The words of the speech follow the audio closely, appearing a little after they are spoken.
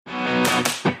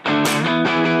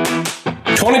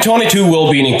2022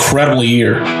 will be an incredible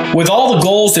year. With all the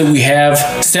goals that we have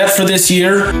set for this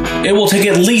year, it will take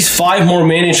at least 5 more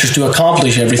managers to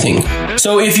accomplish everything.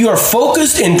 So if you are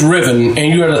focused and driven,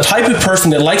 and you are the type of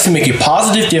person that likes to make a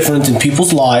positive difference in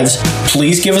people's lives,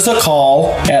 please give us a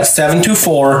call at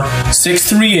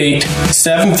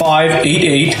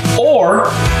 724-638-7588 or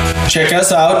check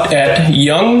us out at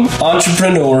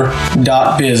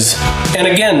youngentrepreneur.biz. And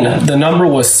again, the number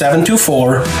was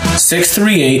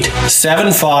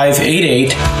 724-638-7588.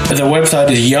 The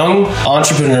website is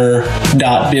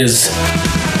youngentrepreneur.biz.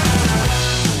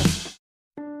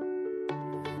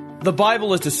 The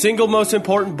Bible is the single most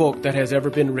important book that has ever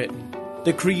been written.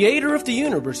 The creator of the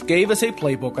universe gave us a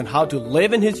playbook on how to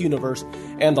live in his universe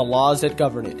and the laws that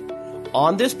govern it.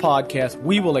 On this podcast,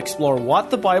 we will explore what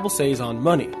the Bible says on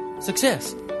money,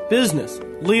 success, business,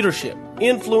 leadership,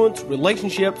 influence,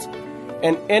 relationships,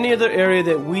 and any other area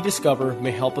that we discover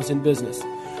may help us in business.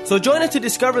 So join us to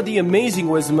discover the amazing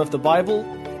wisdom of the Bible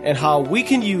and how we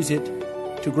can use it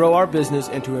to grow our business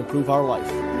and to improve our life.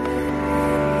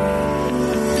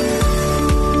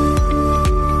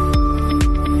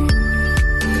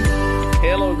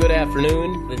 Hello, good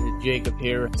afternoon. This is Jacob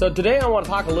here. So today I want to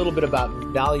talk a little bit about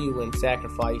value and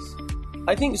sacrifice.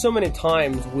 I think so many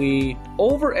times we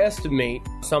overestimate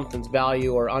something's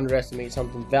value or underestimate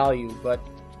something's value, but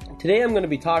today I'm going to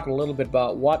be talking a little bit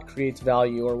about what creates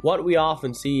value or what we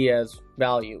often see as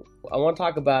value. I want to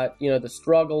talk about, the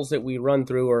struggles that we run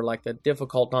through or like the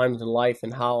difficult times in life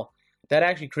and how that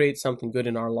actually creates something good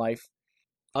in our life.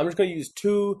 I'm just going to use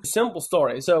 2 simple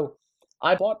stories. So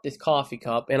I bought this coffee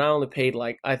cup and I only paid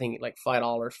I think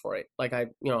 $5 for it.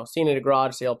 Seen it at a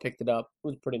garage sale, picked it up. It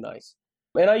was pretty nice.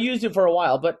 And I used it for a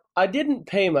while, but I didn't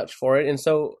pay much for it. And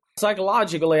so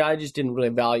psychologically, I just didn't really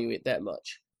value it that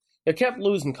much. I kept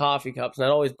losing coffee cups, and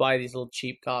I'd always buy these little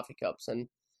cheap coffee cups. And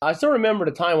I still remember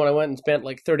the time when I went and spent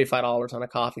 $35 on a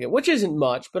coffee cup, which isn't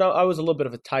much, but I was a little bit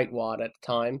of a tightwad at the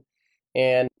time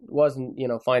and wasn't,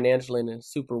 financially in a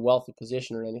super wealthy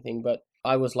position or anything. But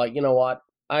I was like, you know what?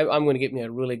 I'm going to get me a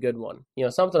really good one.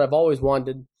 Something I've always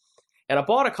wanted. And I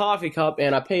bought a coffee cup,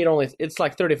 and I paid it's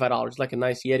 $35, like a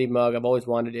nice Yeti mug. I've always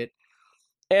wanted it.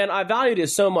 And I valued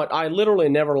it so much, I literally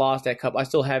never lost that cup. I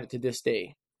still have it to this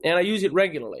day. And I use it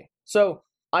regularly. So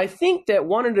I think that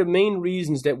one of the main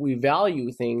reasons that we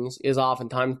value things is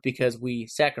oftentimes because we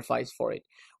sacrifice for it.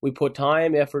 We put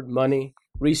time, effort, money,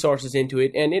 resources into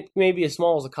it. And it may be as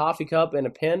small as a coffee cup and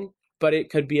a pen, but it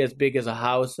could be as big as a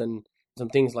house and some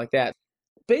things like that.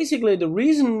 Basically, the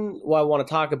reason why I want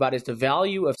to talk about is the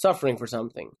value of suffering for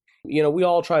something. We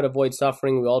all try to avoid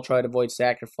suffering. We all try to avoid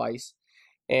sacrifice.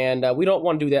 And we don't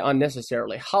want to do that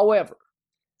unnecessarily. However,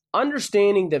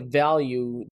 understanding the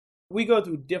value, we go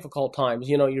through difficult times.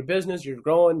 Your business, you're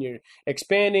growing, you're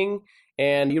expanding,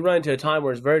 and you run into a time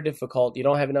where it's very difficult. You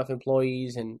don't have enough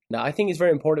employees. And I think it's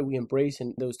very important we embrace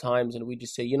in those times and we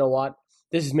just say, you know what?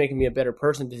 This is making me a better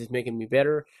person. This is making me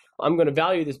better. I'm going to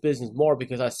value this business more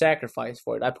because I sacrificed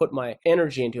for it. I put my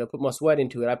energy into it. I put my sweat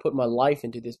into it. I put my life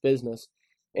into this business.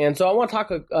 And so I want to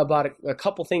talk about a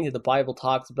couple things that the Bible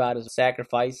talks about as a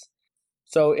sacrifice.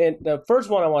 So the first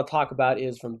one I want to talk about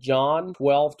is from John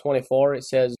 12:24. It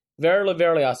says, "Verily,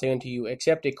 verily, I say unto you,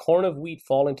 except a corn of wheat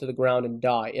fall into the ground and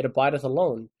die, it abideth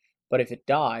alone. But if it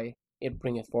die, it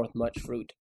bringeth forth much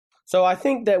fruit." So I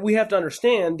think that we have to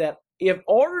understand that in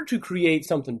order to create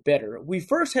something better, we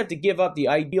first have to give up the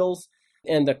ideals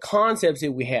and the concepts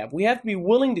that we have. We have to be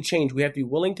willing to change. We have to be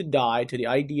willing to die to the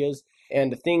ideas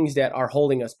and the things that are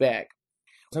holding us back.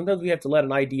 Sometimes we have to let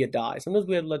an idea die. Sometimes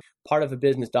we have to let part of a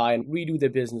business die and redo the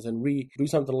business and do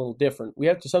something a little different. We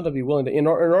have to sometimes be willing to, in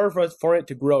order for it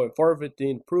to grow, for it to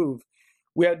improve,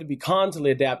 we have to be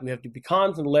constantly adapting. We have to be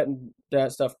constantly letting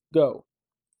that stuff go.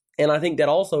 And I think that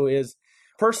also is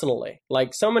personally,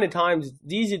 so many times it's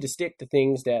easy to stick to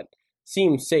things that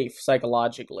seem safe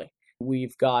psychologically.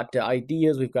 We've got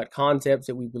ideas, we've got concepts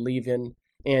that we believe in,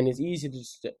 and it's easy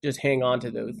to just hang on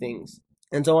to those things.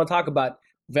 And so I want to talk about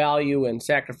value and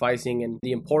sacrificing and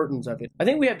the importance of it. I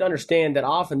think we have to understand that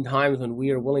oftentimes when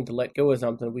we are willing to let go of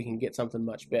something, we can get something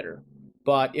much better.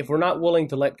 But if we're not willing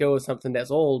to let go of something that's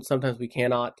old, sometimes we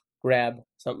cannot grab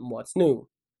something what's new.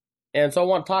 And so I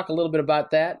want to talk a little bit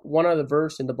about that. One other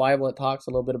verse in the Bible that talks a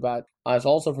little bit about is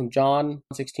also from John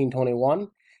 16:21.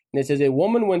 And it says, "A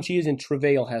woman when she is in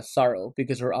travail has sorrow,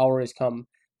 because her hour is come.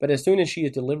 But as soon as she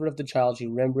is delivered of the child, she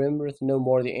remembereth no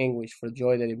more the anguish for the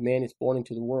joy that a man is born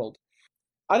into the world."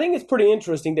 I think it's pretty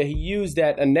interesting that he used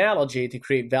that analogy to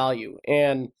create value.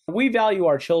 And we value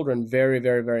our children very,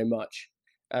 very, very much,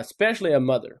 especially a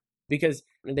mother, because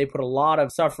they put a lot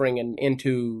of suffering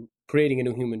into creating a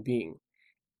new human being.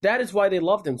 that is why they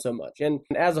loved him so much. And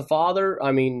as a father,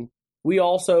 I mean, we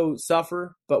also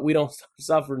suffer, but we don't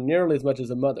suffer nearly as much as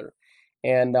a mother.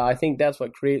 And I think that's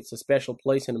what creates a special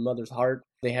place in a mother's heart.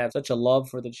 They have such a love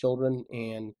for the children,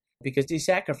 and because they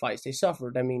sacrificed, they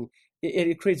suffered. I mean,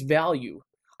 it creates value.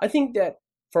 I think that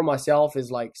for myself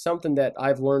is like something that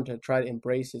I've learned to try to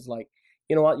embrace is like,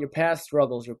 you know what, your past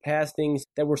struggles, your past things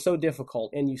that were so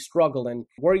difficult and you struggled and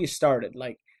where you started.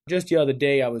 Like just the other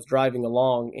day I was driving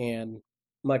along and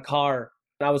my car,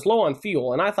 and I was low on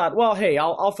fuel, and I thought, well, hey,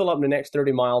 I'll fill up in the next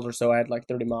 30 miles or so. I had like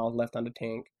 30 miles left on the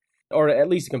tank, or at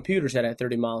least the computer said I had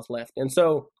 30 miles left. And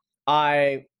so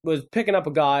I was picking up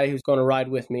a guy who's going to ride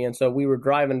with me, and so we were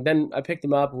driving. Then I picked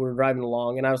him up, and we were driving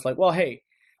along, and I was like, well, hey,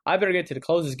 I better get to the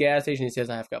closest gas station. He says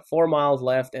I've got 4 miles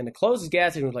left, and the closest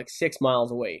gas station was like 6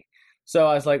 miles away. So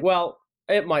I was like, well,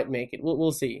 it might make it.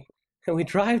 We'll see. And we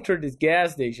drive toward this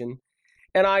gas station,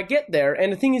 and I get there,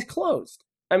 and the thing is closed.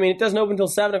 I mean, it doesn't open until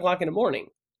 7 o'clock in the morning.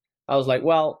 I was like,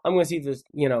 well, I'm going to see if this,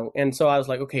 and so I was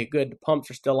like, okay, good. The pumps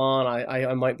are still on.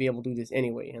 I might be able to do this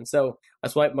anyway. And so I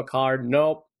swiped my card.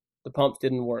 Nope, the pumps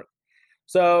didn't work.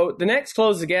 So the next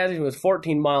closest gas station was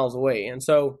 14 miles away. And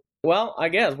so, well, I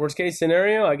guess worst case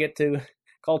scenario, I get to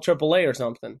call AAA or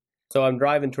something. So I'm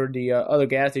driving toward the other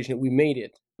gas station. We made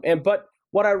it. But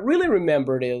what I really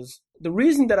remembered is the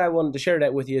reason that I wanted to share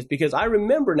that with you is because I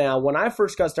remember now when I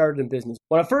first got started in business,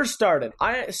 when I first started,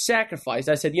 I sacrificed.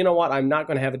 I said, you know what? I'm not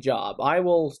going to have a job. I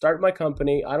will start my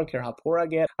company. I don't care how poor I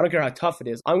get. I don't care how tough it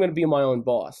is. I'm going to be my own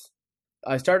boss.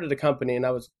 I started a company and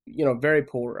I was, very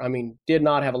poor. I mean, did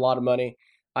not have a lot of money.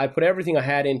 I put everything I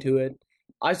had into it.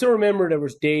 I still remember there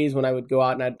was days when I would go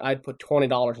out and I'd put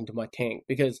 $20 into my tank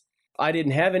because I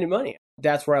didn't have any money.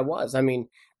 That's where I was. I mean,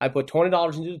 I put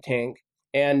 $20 into the tank.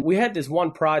 And we had this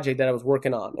one project that I was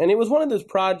working on. And it was one of those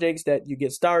projects that you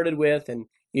get started with and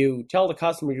you tell the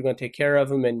customer you're going to take care of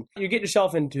them. And you get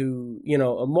yourself into,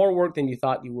 more work than you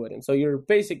thought you would. And so you're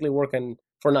basically working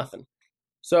for nothing.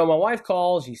 So my wife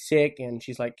calls, she's sick, and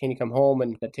she's like, can you come home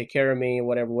and take care of me and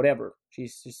whatever.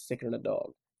 She's just sicker than a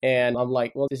dog. And I'm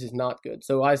like, well, this is not good.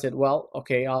 So I said, well,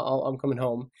 okay, I'm coming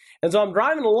home. And so I'm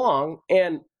driving along,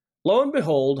 and lo and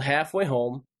behold, halfway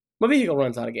home, my vehicle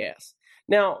runs out of gas.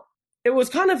 Now, it was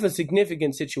kind of a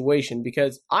significant situation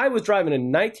because I was driving a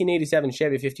 1987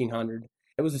 Chevy 1500.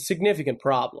 It was a significant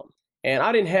problem. And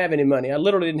I didn't have any money. I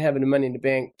literally didn't have any money in the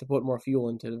bank to put more fuel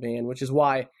into the van, which is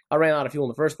why I ran out of fuel in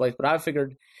the first place. But I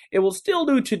figured it will still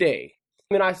do today.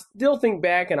 I mean, I still think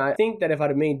back, and I think that if I'd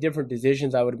have made different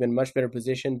decisions, I would have been in a much better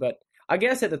position. But I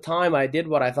guess at the time I did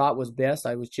what I thought was best.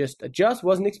 I was just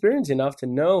wasn't experienced enough to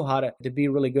know how to be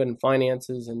really good in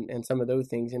finances and some of those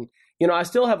things. And, I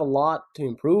still have a lot to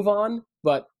improve on,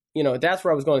 but, that's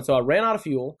where I was going. So I ran out of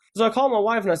fuel. So I called my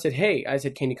wife and I said, hey,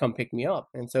 can you come pick me up?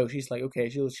 And so she's like, okay,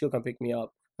 she'll come pick me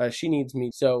up. She needs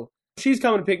me. So she's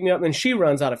coming to pick me up and she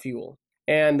runs out of fuel.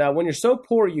 And when you're so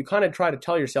poor, you kind of try to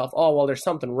tell yourself, oh, well, there's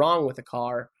something wrong with the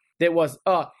car. That was,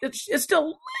 it's still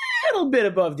a little bit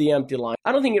above the empty line.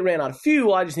 I don't think it ran out of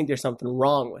fuel. I just think there's something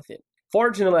wrong with it.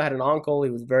 Fortunately, I had an uncle. He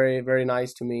was very, very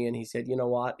nice to me. And he said, you know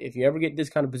what, if you ever get this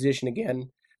kind of position again,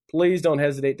 please don't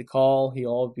hesitate to call. He'll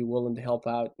always be willing to help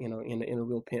out, in a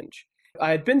real pinch.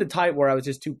 I had been the type where I was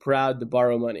just too proud to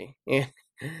borrow money. And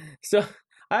so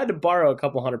I had to borrow a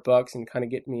couple $100 and kind of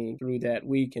get me through that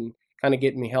week and kind of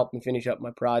get me, help me finish up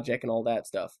my project and all that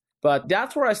stuff. But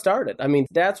that's where I started. I mean,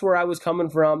 that's where I was coming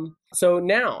from. So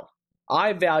now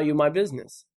I value my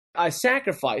business. I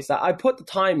sacrificed. I put the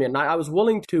time in. I was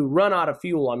willing to run out of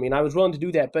fuel. I mean, I was willing to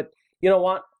do that. But you know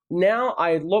what? Now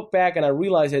I look back and I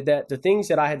realize that the things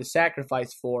that I had to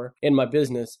sacrifice for in my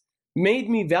business made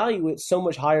me value it so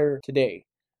much higher today.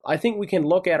 I think we can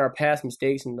look at our past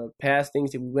mistakes and the past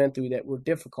things that we went through that were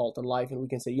difficult in life, and we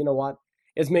can say, you know what?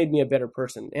 It's made me a better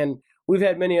person. And we've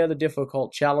had many other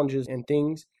difficult challenges and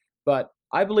things, but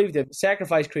I believe that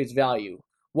sacrifice creates value.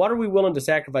 What are we willing to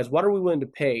sacrifice? What are we willing to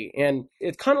pay? And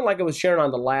it's kind of like I was sharing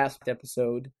on the last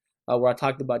episode where I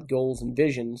talked about goals and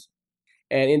visions.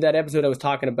 And in that episode, I was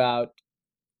talking about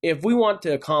if we want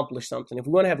to accomplish something, if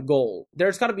we want to have a goal,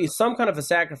 there's got to be some kind of a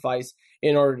sacrifice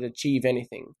in order to achieve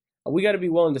anything. We got to be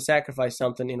willing to sacrifice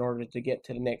something in order to get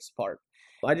to the next part.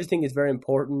 I just think it's very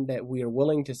important that we are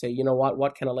willing to say, you know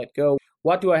what can I let go?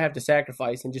 What do I have to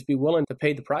sacrifice? And just be willing to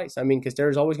pay the price. I mean, because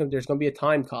there's going to be a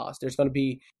time cost. There's going to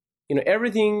be,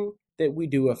 everything that we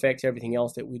do affects everything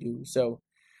else that we do. So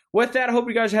with that, I hope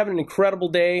you guys are having an incredible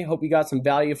day. Hope you got some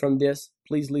value from this.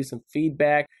 Please leave some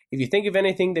feedback. If you think of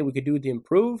anything that we could do to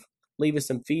improve, leave us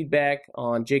some feedback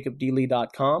on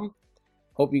jacobdlee.com.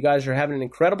 Hope you guys are having an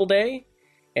incredible day.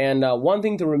 And one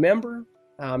thing to remember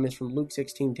is from Luke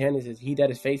 16:10. It says, he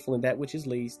that is faithful in that which is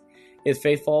least is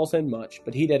faithful also in much,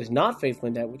 but he that is not faithful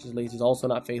in that which is least is also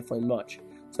not faithful in much.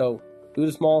 So do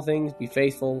the small things, be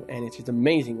faithful, and it's just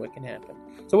amazing what can happen.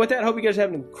 So with that, I hope you guys have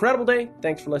an incredible day.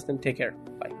 Thanks for listening. Take care.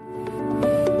 Bye.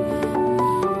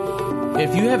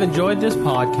 If you have enjoyed this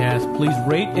podcast, please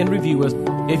rate and review us.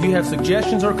 If you have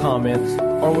suggestions or comments,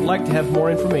 or would like to have more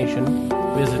information,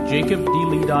 visit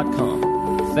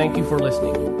jacobdlee.com. Thank you for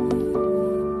listening.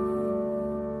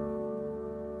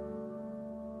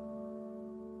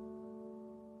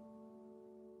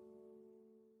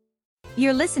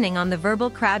 You're listening on the Verbal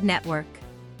Crowd Network.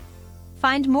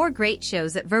 Find more great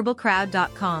shows at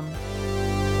verbalcrowd.com.